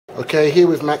Okay, here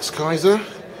with Max Keiser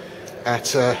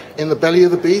at in the belly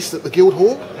of the beast at the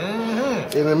Guildhall,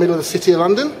 in the middle of the city of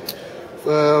London.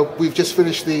 We've just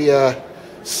finished the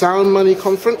Sound Money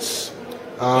Conference,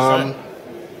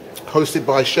 hosted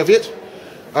by Cheviot.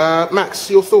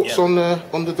 Max, your thoughts on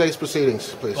the day's proceedings,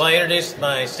 please? Well, I introduced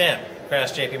my stamp,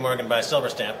 Crash JP Morgan by Silver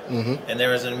Stamp, and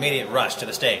there was an immediate rush to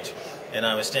the stage, and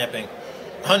I was stamping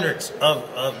hundreds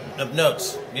of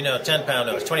notes, you know, 10-pound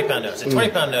notes, 20-pound notes. The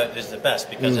 20-pound note is the best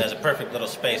because it has a perfect little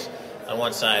space on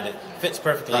one side. It fits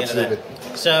perfectly into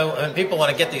that. So people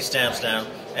want to get these stamps now,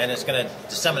 and it's going to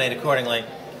disseminate accordingly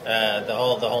the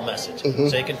whole message.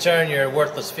 So you can turn your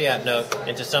worthless fiat note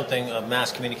into something of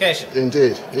mass communication.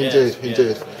 Indeed. Yes,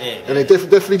 And it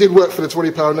definitely did work for the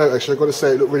 20-pound note, actually. I've got to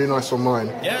say, it looked really nice on mine.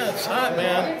 Yeah, it's hot,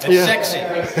 man. It's sexy.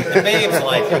 The babes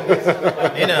like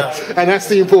it. You know. And that's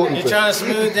the important thing. You're trying to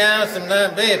smooth down some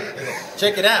babe.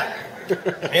 Check it out.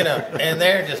 You know, and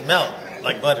they're just melt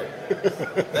like butter.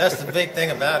 That's the big thing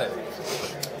about it.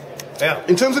 Yeah.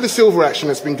 In terms of the silver action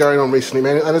that's been going on recently,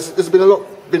 man, and there's been a lot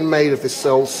been made of this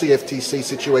whole CFTC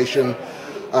situation.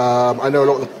 I know a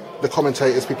lot of the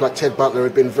commentators, people like Ted Butler,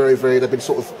 have been they've been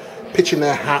sort of pitching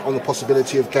their hat on the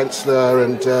possibility of Gensler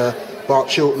and Bart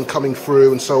Chilton coming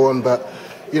through and so on. But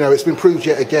you know, it's been proved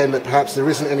yet again that perhaps there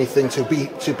isn't anything to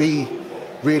be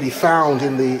really found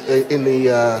in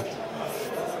the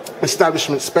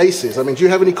establishment spaces. I mean, do you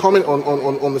have any comment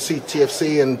on the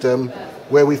CTFC and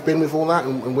where we've been with all that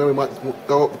and where we might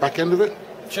go at the back end of it?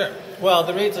 Sure. Well,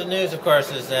 the recent news, of course,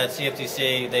 is that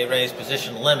CFTC, they raised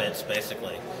position limits,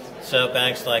 basically. So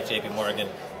banks like JP Morgan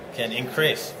can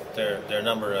increase their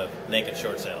number of naked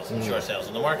short sales and short sales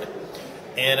in the market.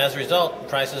 And as a result,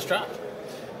 prices dropped.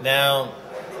 Now,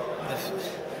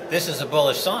 this is a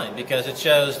bullish sign because it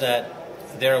shows that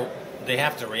they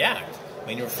have to react. I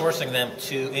mean, you're forcing them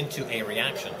into a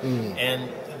reaction. And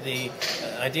the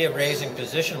idea of raising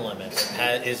position limits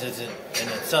is in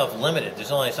itself limited.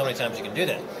 There's only so many times you can do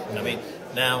that. I mean,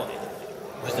 now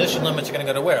position limits are going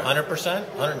to go to where? 100%,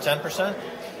 110%,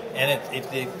 and if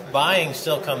the buying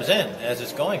still comes in as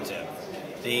it's going to,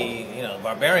 the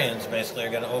barbarians basically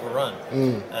are going to overrun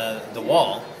the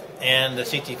wall, and the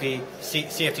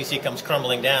CFTC comes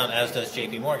crumbling down, as does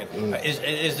JP Morgan.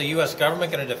 Is the U.S.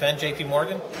 government going to defend JP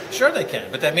Morgan? Sure they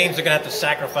can, but that means they're going to have to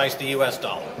sacrifice the U.S.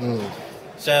 dollar.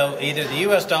 So either the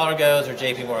U.S. dollar goes or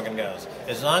JP Morgan goes.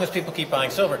 As long as people keep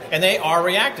buying silver, and they are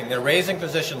reacting. They're raising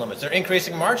position limits. They're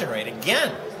increasing margin rate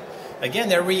again. Again,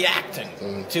 they're reacting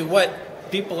to what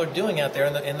people are doing out there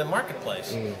in the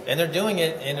marketplace, and they're doing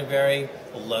it in a very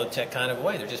low-tech kind of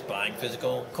way. They're just buying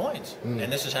physical coins,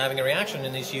 and this is having a reaction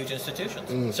in these huge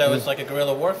institutions. So it's like a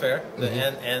guerrilla warfare,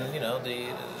 and you know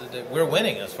we're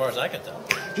winning as far as I can tell.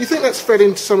 Do you think that's fed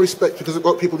in some respect because a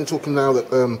lot of people have been talking now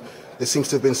that there seems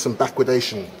to have been some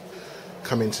backwardation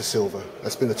come into silver?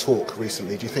 That's been the talk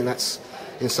recently. Do you think that's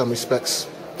in some respects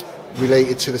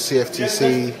related to the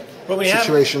CFTC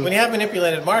situation? When you have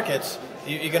manipulated markets,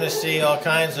 you're going to see all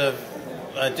kinds of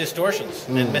distortions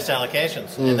and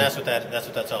misallocations, and that's what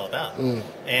that's all about.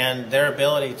 And their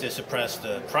ability to suppress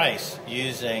the price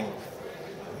using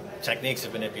techniques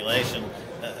of manipulation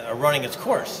are running its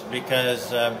course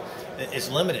because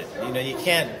it's limited. You know,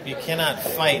 you cannot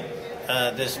fight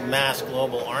this mass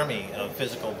global army of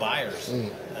physical buyers.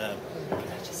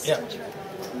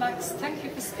 Max, thank you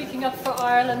for speaking up for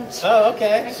Ireland. Oh,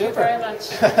 okay, thank super. you very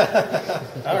much.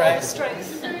 All right.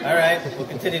 All right, we'll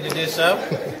continue to do so.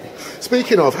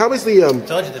 Speaking of, how is the... I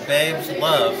told you the babes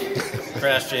love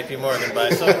Crash JP Morgan by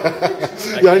silver.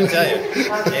 I can tell you.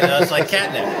 You know, it's like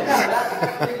catnip.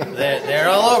 They're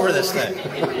all over this thing.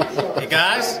 You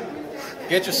guys,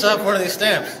 get yourself one of these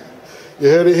stamps. You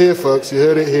heard it here, folks. You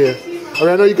heard it here. I mean,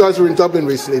 I know you guys were in Dublin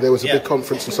recently. There was a big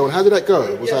conference and so on. How did that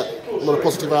go? Was that a lot of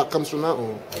positive outcomes from that?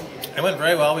 Or? It went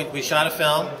very well. We shot a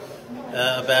film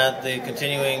about the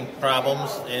continuing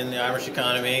problems in the Irish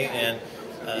economy, and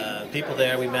people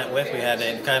there we met with. We had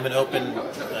a kind of an open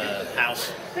house.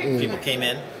 People came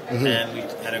in, and we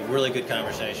had a really good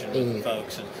conversation with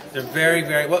folks. And they're very,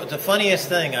 very... Well, the funniest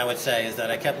thing I would say is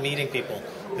that I kept meeting people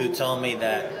who told me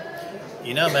that,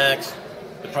 you know, Max,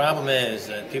 the problem is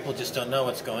that people just don't know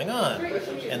what's going on,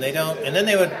 and they don't. And then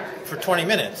they would, for 20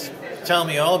 minutes, tell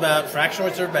me all about fractional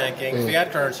reserve banking,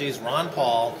 fiat currencies, Ron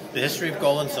Paul, the history of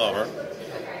gold and silver.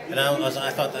 And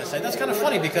I thought that's kind of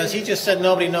funny because he just said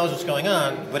nobody knows what's going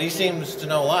on, but he seems to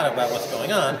know a lot about what's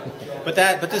going on. But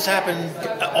this happened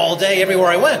all day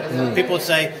everywhere I went. People would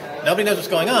say nobody knows what's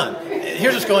going on.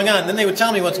 Here's what's going on. And then they would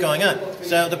tell me what's going on.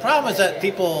 So the problem is that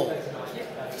people.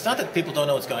 It's not that people don't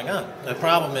know what's going on. The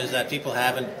problem is that people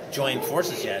haven't joined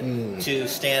forces yet to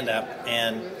stand up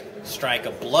and strike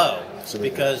a blow. Absolutely.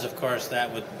 Because, of course,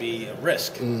 that would be a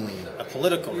risk, a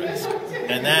political risk.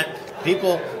 And that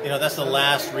people, that's the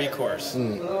last recourse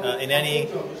in any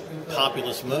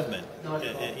populist movement.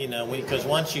 Because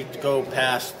once you go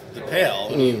past the pale,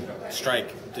 when you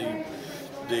strike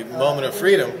the moment of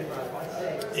freedom,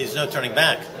 there's no turning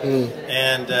back.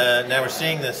 And now we're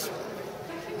seeing this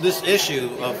issue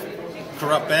of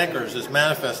corrupt bankers is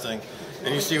manifesting,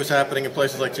 and you see what's happening in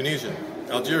places like Tunisia,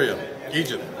 Algeria,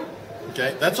 Egypt.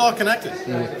 Okay, that's all connected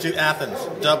to Athens,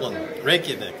 Dublin,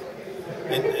 Reykjavik.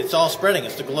 And it's all spreading.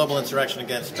 It's the global insurrection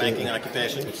against banking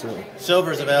occupation. Absolutely.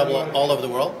 Silver is available all over the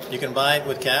world. You can buy it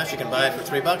with cash. You can buy it for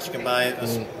 $3. You can buy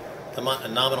it a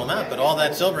nominal amount, but all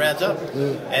that silver adds up.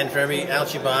 And for every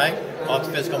ounce you buy off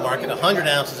the physical market, 100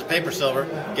 ounces of paper silver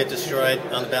get destroyed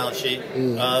on the balance sheet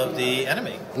of the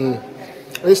enemy.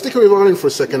 I mean, sticking with Ireland for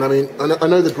a second, I mean, I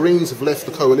know the Greens have left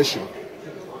the coalition.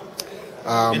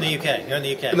 In the UK. You're in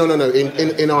the UK. No,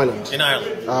 in Ireland. In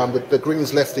Ireland. But the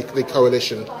Greens left the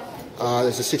coalition.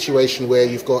 There's a situation where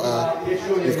you've got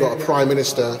a prime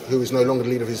minister who is no longer the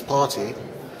leader of his party,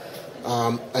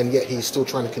 and yet he's still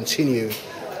trying to continue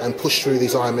and push through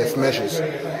these IMF measures.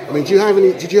 I mean,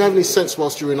 did you have any sense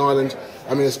whilst you were in Ireland?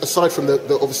 I mean, aside from the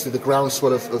obviously the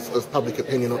groundswell of public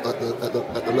opinion at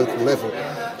the local level,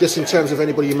 just in terms of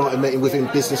anybody you might have met within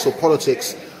business or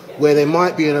politics, where there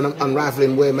might be an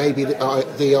unravelling where maybe the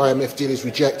IMF deal is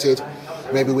rejected,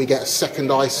 maybe we get a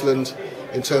second Iceland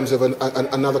in terms of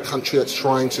another country that's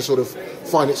trying to sort of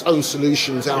find its own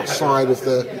solutions outside of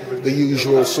the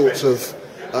usual sorts of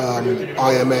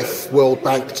IMF, World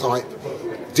Bank type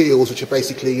deals, which are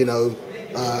basically,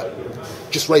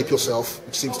 just rape yourself,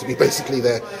 which seems to be basically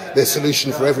their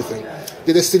solution for everything.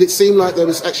 Did it seem like there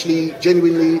was actually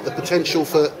genuinely a potential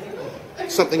for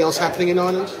something else happening in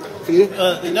Ireland for you?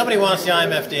 Nobody wants the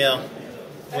IMF deal.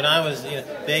 When I was,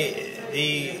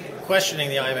 the questioning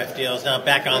the IMF deal is now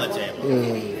back on the table.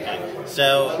 Okay.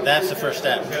 So that's the first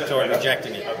step toward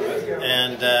rejecting it.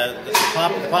 And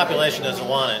the population doesn't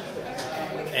want it.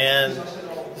 And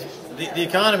the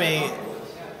economy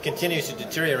continues to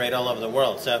deteriorate all over the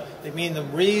world. So, the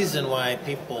reason why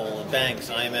people, banks,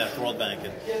 IMF, World Bank,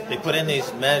 they put in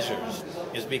these measures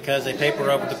is because they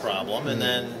paper over the problem, and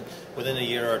then within a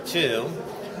year or two,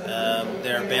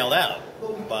 they're bailed out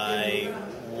by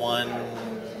one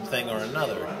thing or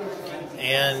another.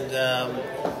 And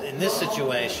in this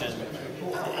situation,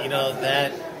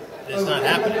 that is not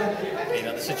happening.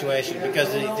 The situation,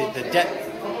 because the debt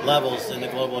levels in the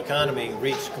global economy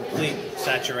reached complete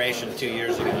saturation 2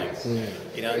 years ago.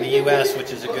 In the U.S.,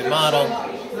 which is a good model,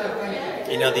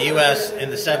 the U.S. in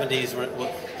the 70s,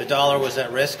 the dollar was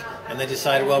at risk, and they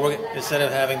decided, well, instead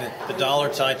of having the dollar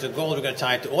tied to gold, we're going to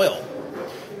tie it to oil.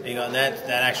 And that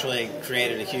actually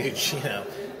created a huge,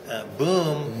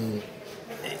 boom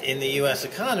in the U.S.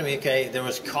 economy. Okay, there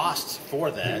was costs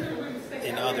for that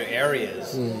in other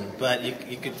areas, but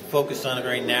you could focus on a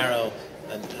very narrow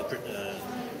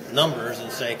numbers and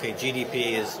say, okay,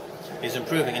 GDP is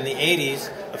improving. In the 80s,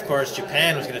 of course,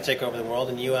 Japan was going to take over the world,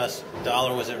 and the U.S.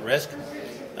 dollar was at risk.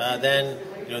 Then,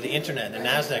 the internet, the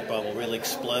NASDAQ bubble really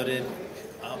exploded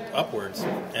upwards,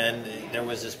 and there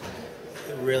was this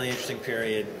really interesting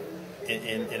period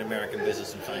in American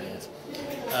business and finance.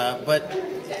 But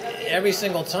every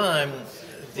single time,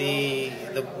 the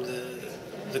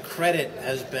credit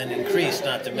has been increased,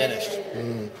 not diminished.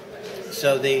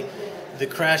 So the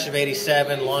crash of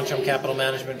 '87, long-term capital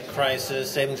management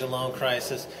crisis, savings and loan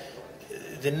crisis,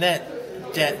 the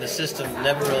net debt in the system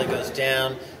never really goes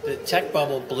down. The tech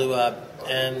bubble blew up,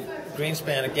 and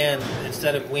Greenspan, again,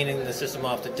 instead of weaning the system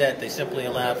off the debt, they simply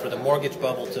allowed for the mortgage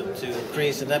bubble to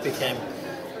increase, and that became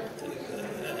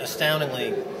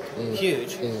astoundingly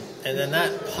huge. And then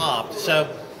that popped. So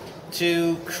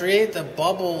to create the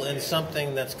bubble in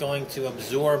something that's going to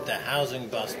absorb the housing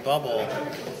bust bubble,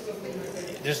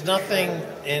 there's nothing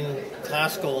in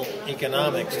classical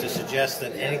economics to suggest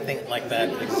that anything like that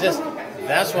exists.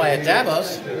 That's why at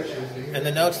Davos, and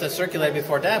the notes that circulated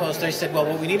before Davos, they said, well,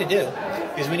 what we need to do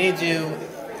is we need to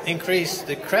increase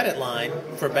the credit line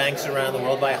for banks around the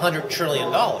world by $100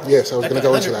 trillion. Yes, I was going to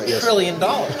go into that, yes. $100 trillion.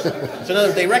 So in other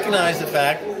words, they recognize the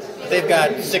fact that they've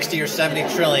got 60 or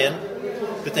 70 trillion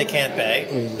that they can't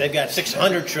pay. They've got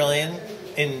 600 trillion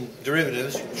in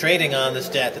derivatives trading on this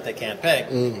debt that they can't pay.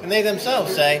 And they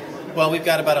themselves say, well, we've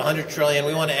got about 100 trillion.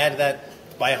 We want to add that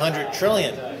by 100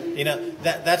 trillion.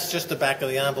 That's just the back of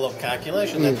the envelope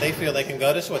calculation that they feel they can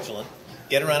go to Switzerland,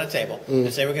 get around a table,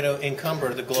 and say we're going to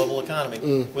encumber the global economy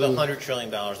with $100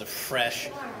 trillion of fresh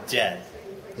debt.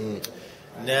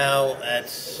 Now,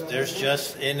 there's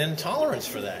just an intolerance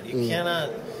for that. You cannot,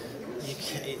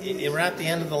 we're at the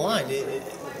end of the line.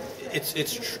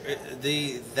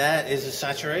 that is a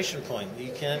saturation point.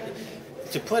 You can't,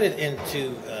 to put it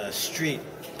into street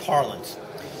parlance,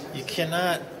 you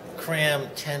cannot cram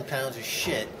 10 pounds of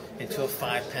shit into a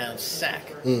 5-pound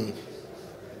sack.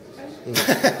 So,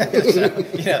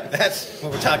 that's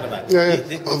what we're talking about.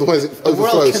 Otherwise it the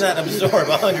world overflows. cannot absorb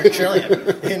 100 trillion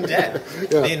in debt.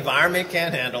 The environment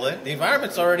can't handle it. The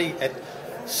environment's already at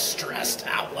stressed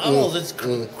out levels. It's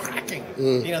cracking.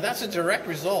 That's a direct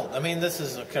result. I mean, this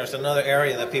is, of course, another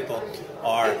area that people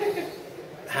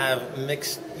have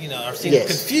mixed, are seem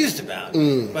confused about.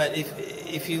 But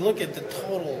if you look at the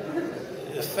total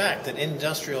effect that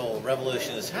industrial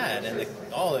revolution has had, and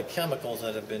all the chemicals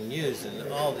that have been used,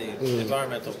 and all the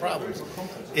environmental problems,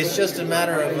 it's just a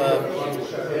matter of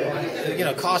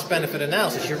cost-benefit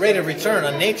analysis. Your rate of return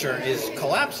on nature is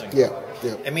collapsing.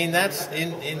 I mean, that's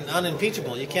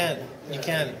unimpeachable. You can't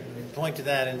point to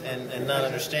that and not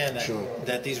understand that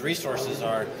that these resources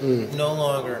are no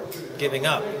longer giving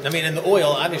up. I mean, and the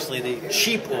oil, obviously, the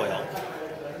cheap oil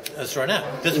is run out.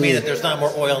 Doesn't mean that there's not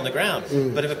more oil in the ground.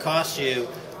 But if it costs you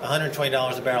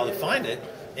 $120 a barrel to find it,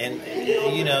 and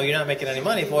you're not making any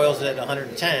money if oil's at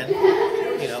 110,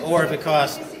 or if it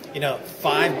costs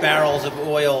 5 barrels of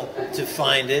oil to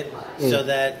find it, so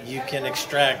that you can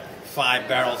extract 5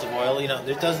 barrels of oil.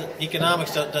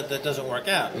 Economics that doesn't work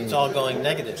out. It's all going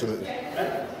negative. Absolutely.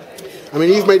 I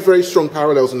mean, you've made very strong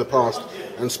parallels in the past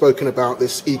and spoken about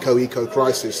this eco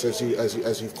crisis, as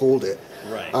you've called it.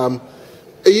 Right.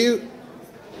 Are you?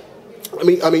 I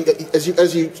mean, as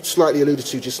you slightly alluded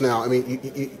to just now. I mean,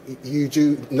 you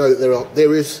do know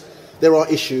that there are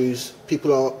issues.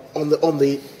 People are on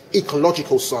the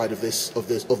ecological side of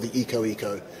the eco.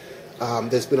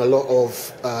 There's been a lot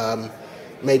of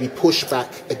maybe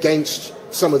pushback against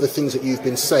some of the things that you've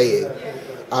been saying.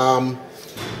 But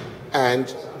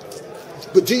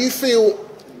do you feel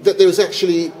that there's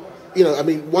actually,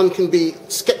 one can be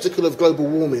skeptical of global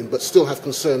warming but still have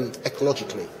concern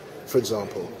ecologically, for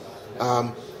example?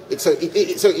 Is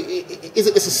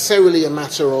it necessarily a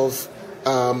matter of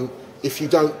if you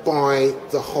don't buy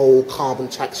the whole carbon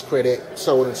tax credit,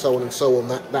 so on and so on and so on,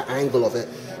 that angle of it?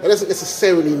 It doesn't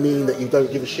necessarily mean that you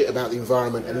don't give a shit about the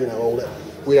environment and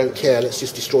we don't care, let's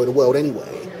just destroy the world anyway.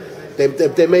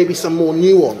 There may be some more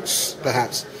nuance,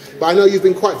 perhaps. But I know you've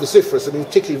been quite vociferous. I mean,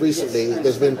 particularly recently,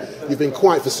 you've been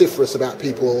quite vociferous about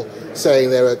people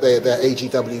saying they're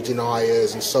AGW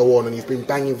deniers and so on, and you've been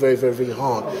banging very, very, very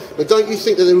hard. But don't you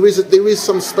think that there is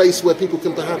some space where people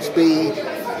can perhaps be,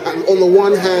 on the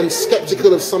one hand,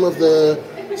 sceptical of some of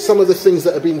the things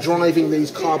that have been driving these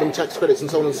carbon tax credits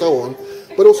and so on and so on,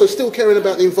 but also still caring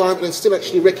about the environment and still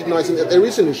actually recognising that there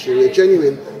is an issue, a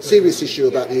genuine, serious issue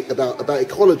about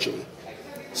ecology,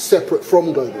 separate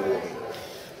from global warming?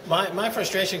 My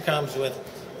frustration comes with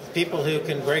people who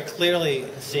can very clearly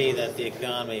see that the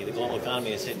global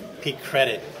economy has hit peak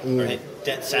credit or hit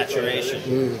debt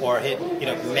saturation or hit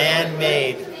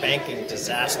man-made banking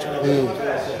disaster.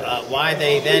 Why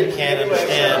they then can't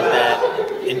understand that,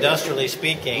 industrially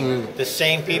speaking, the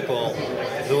same people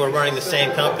who are running the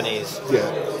same companies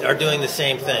are doing the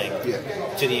same thing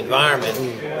to the environment,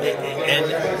 and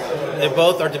they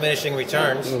both are diminishing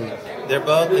returns.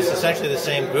 It's essentially the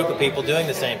same group of people doing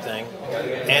the same thing,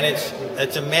 and it's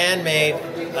a man-made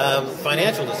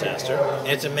financial disaster, and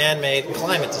it's a man-made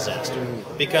climate disaster.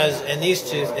 Because in these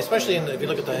two, especially if you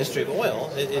look at the history of oil,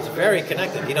 it's very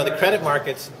connected. The credit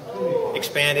markets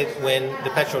expanded when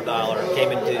the petrodollar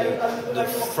came into the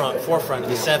forefront in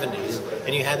the 70s,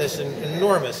 and you had this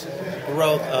enormous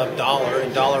growth of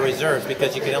dollar reserves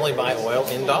because you can only buy oil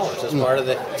in dollars as part of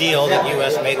the deal that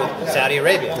U.S. made with Saudi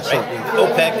Arabia, right?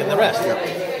 OPEC and the rest.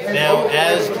 Now,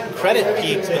 as credit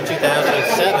peaked in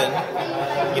 2007,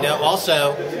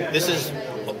 also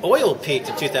oil peaked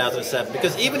in 2007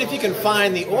 because even if you can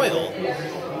find the oil,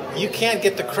 you can't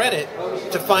get the credit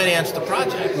to finance the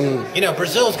project.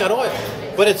 Brazil's got oil,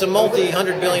 but it's a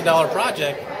multi-hundred-billion-dollar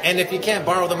project, and if you can't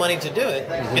borrow the money to do it,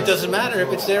 it doesn't matter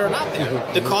if it's there or not there.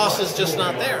 The cost is just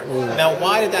not there. Now,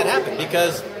 why did that happen?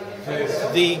 Because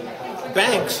the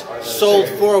banks sold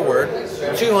forward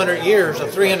 200 years or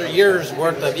 300 years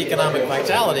worth of economic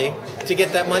vitality to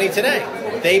get that money today.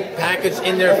 They packaged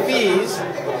in their fees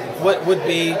what would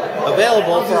be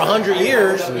available for 100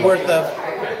 years worth of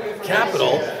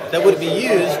capital that would be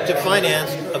used to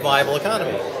finance a viable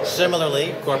economy.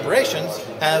 Similarly, corporations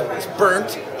have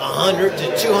burnt 100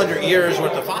 to 200 years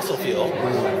worth of fossil fuel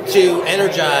to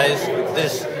energize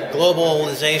this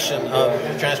globalization of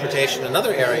transportation and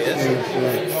other areas,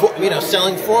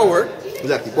 selling forward.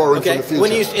 Exactly, borrowing from the future.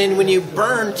 When you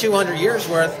burn 200 years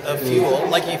worth of fuel,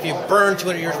 like if you burn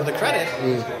 200 years worth of credit,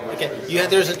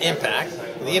 there's an impact.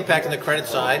 the impact on the credit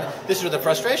side, this is where the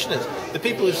frustration is. The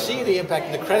people who see the impact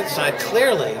on the credit side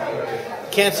clearly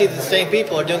can't see that the same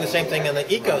people are doing the same thing on the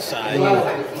eco side.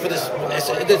 For this,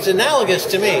 it's analogous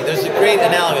to me. There's a great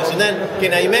analogous. And then, okay,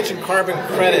 now you mentioned carbon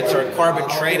credits or carbon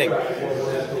trading.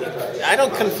 I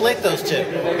don't conflate those two,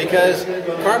 because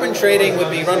carbon trading would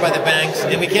be run by the banks,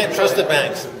 and we can't trust the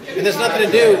banks. And there's nothing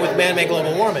to do with man-made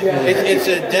global warming. It's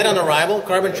a dead on arrival.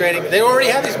 Carbon trading. They already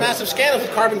have these massive scandals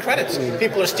with carbon credits.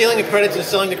 People are stealing the credits and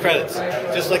selling the credits,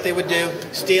 just like they would do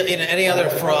any other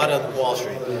fraud on Wall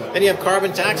Street. Then you have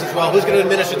carbon taxes. Well, who's going to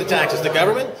administer the taxes? The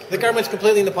government? The government's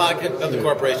completely in the pocket of the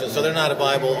corporations, so they're not a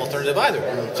viable alternative either.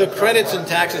 So credits and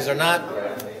taxes are not.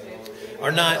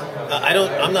 I'm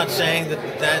not saying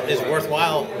that is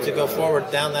worthwhile to go forward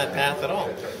down that path at all.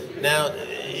 Now,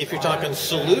 if you're talking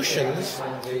solutions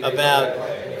about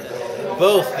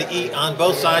on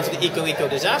both sides of the eco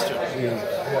disaster,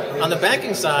 on the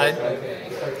banking side,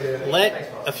 let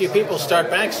a few people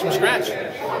start banks from scratch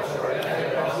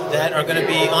that are going to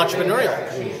be entrepreneurial,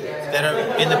 that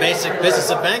are in the basic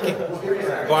business of banking,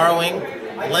 borrowing,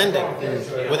 lending,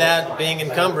 without being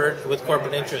encumbered with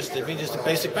corporate interest. It'd be just a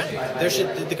basic bank.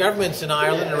 The governments in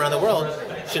Ireland and around the world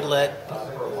should let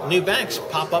new banks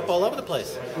pop up all over the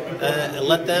place.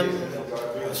 Let them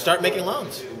start making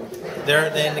loans.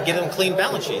 Then give them clean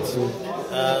balance sheets.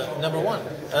 Number one.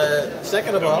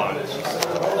 Second of all,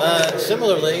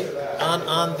 similarly,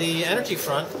 on the energy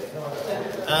front,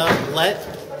 let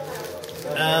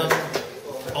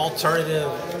alternative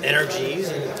energies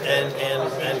and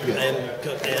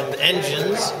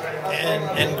engines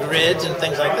and grids and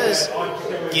things like this,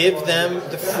 give them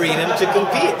the freedom to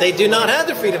compete. They do not have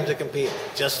the freedom to compete.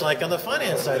 Just like on the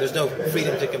finance side, there's no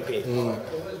freedom to compete.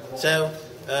 So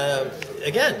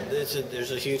again,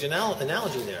 there's a huge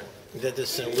analogy there, that the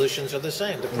solutions are the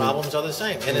same, the problems are the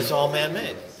same, and it's all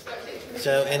man-made.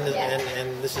 So, and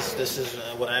this is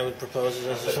what I would propose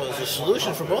as a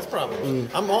solution for both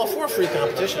problems. I'm all for free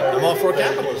competition. I'm all for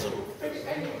capitalism.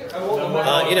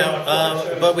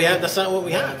 But that's not what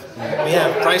we have. We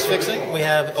have price fixing. We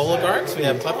have oligarchs. We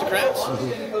have kleptocrats.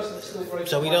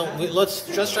 So let's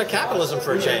just try capitalism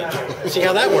for a change. See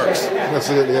how that works.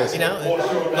 Absolutely, yes.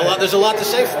 There's a lot to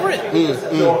say for it. I mean,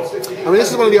 this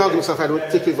is one of the arguments I've had,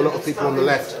 particularly with a lot of people on the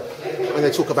left, when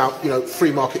they talk about,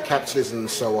 free market capitalism and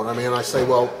so on. I mean, I say,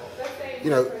 well,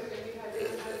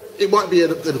 it might be a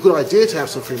good idea to have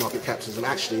some free market capitalism,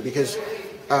 actually, because,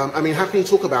 how can you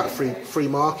talk about a free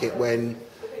market when,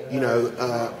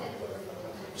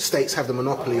 states have the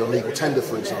monopoly on legal tender,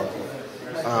 for example?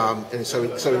 And so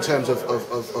in terms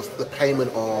of the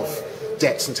payment of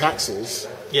debts and taxes,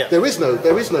 there is no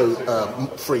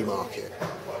free market.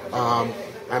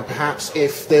 And perhaps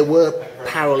if there were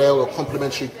parallel or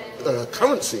complementary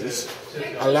currencies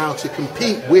allowed to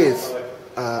compete with,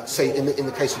 say, in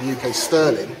the case of the UK,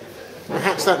 sterling,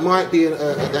 perhaps that might be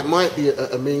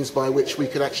a means by which we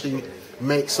could actually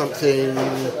make something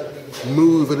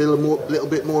move a little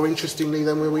bit more interestingly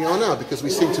than where we are now, because we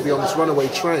seem to be on this runaway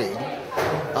train,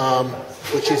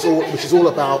 which is all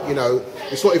about,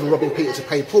 it's not even robbing Peter to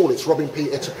pay Paul, it's robbing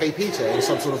Peter to pay Peter in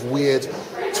some sort of weird,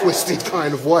 twisted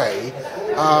kind of way.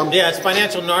 It's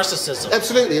financial narcissism.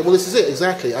 Absolutely. Well, this is it,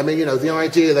 exactly. I mean, the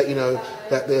idea that,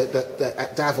 that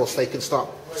at Davos they can start,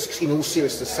 in all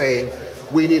seriousness, saying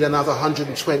we need another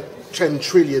 $110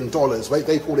 trillion.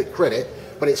 They call it credit,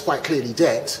 but it's quite clearly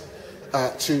debt,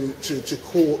 to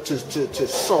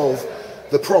solve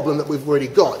the problem that we've already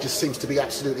got. It just seems to be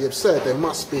absolutely absurd. There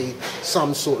must be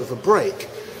some sort of a break.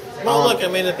 Well, look,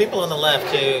 the people on the left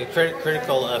who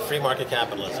critical of free market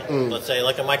capitalism, let's say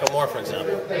like a Michael Moore, for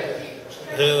example,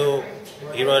 who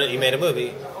he made a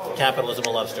movie, Capitalism: A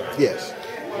Love Story. Yes.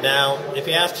 Now, if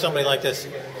you ask somebody like this,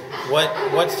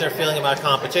 what's their feeling about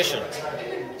competition?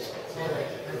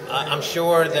 I'm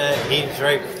sure that he's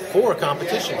very for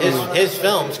competition. His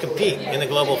films compete in the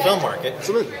global film market,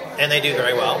 absolutely, and they do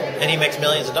very well, and he makes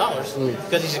millions of dollars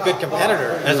because he's a good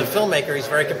competitor. As a filmmaker, he's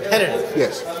very competitive.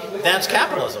 Yes. That's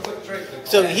capitalism.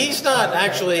 So he's not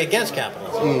actually against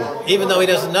capitalism, even though he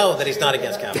doesn't know that he's not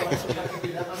against capitalism.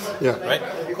 Yeah. Right?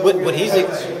 But he's...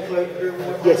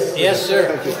 Yes,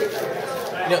 sir.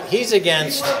 He's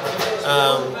against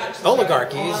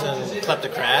oligarchies and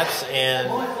kleptocrats and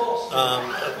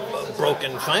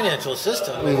broken financial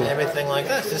system and everything like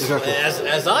this, exactly.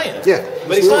 as I am. Yeah,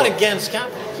 but he's not against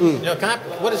capitalism.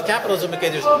 What is capitalism? Okay,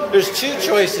 there's two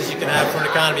choices you can have for an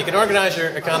economy. You can organize your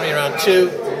economy around two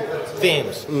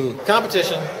themes: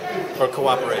 competition or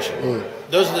cooperation.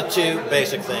 Those are the two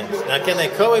basic things. Now, can they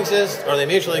coexist, or are they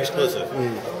mutually exclusive?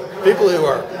 People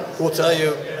will tell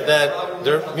you that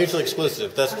they're mutually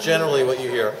exclusive. That's generally what you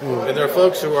hear. And there are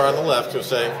folks who are on the left who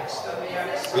say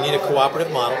We need a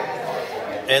cooperative model.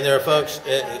 And there are folks,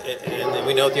 and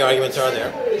we know what the arguments are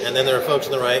there. And then there are folks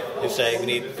on the right who say we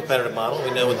need a competitive model.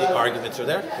 We know what the arguments are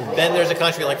there. Then there's a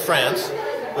country like France,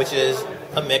 which is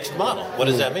a mixed model. What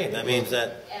does that mean? That means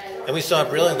that, and we saw it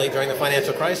brilliantly during the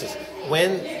financial crisis.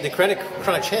 When the credit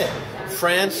crunch hit,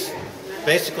 France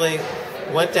basically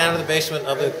went down to the basement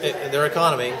of their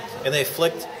economy, and they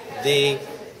flicked the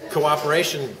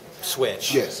cooperation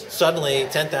switch. Yes. Suddenly,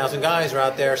 10,000 guys are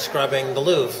out there scrubbing the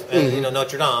Louvre and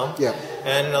Notre Dame. Yeah.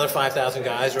 And another 5,000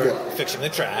 guys were fixing the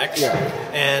tracks. Yeah.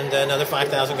 And another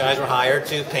 5,000 guys were hired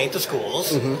to paint the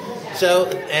schools. So,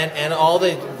 and all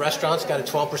the restaurants got a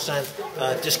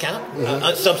 12%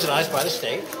 discount, subsidized by the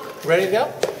state. Ready to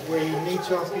go? We need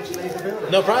to ask you to leave the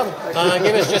building. No problem.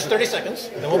 Give us just 30 seconds,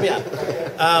 then we'll be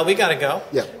out. We got to go.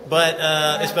 Yeah. But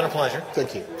it's been a pleasure.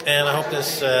 Thank you. And I hope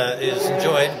this is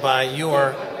enjoyed by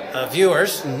your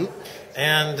viewers.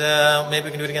 And maybe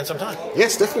we can do it again sometime.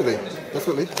 Yes, definitely.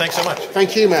 Definitely. Thanks so much.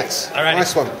 Thank you, Max. All right.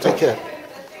 Nice one. Take care.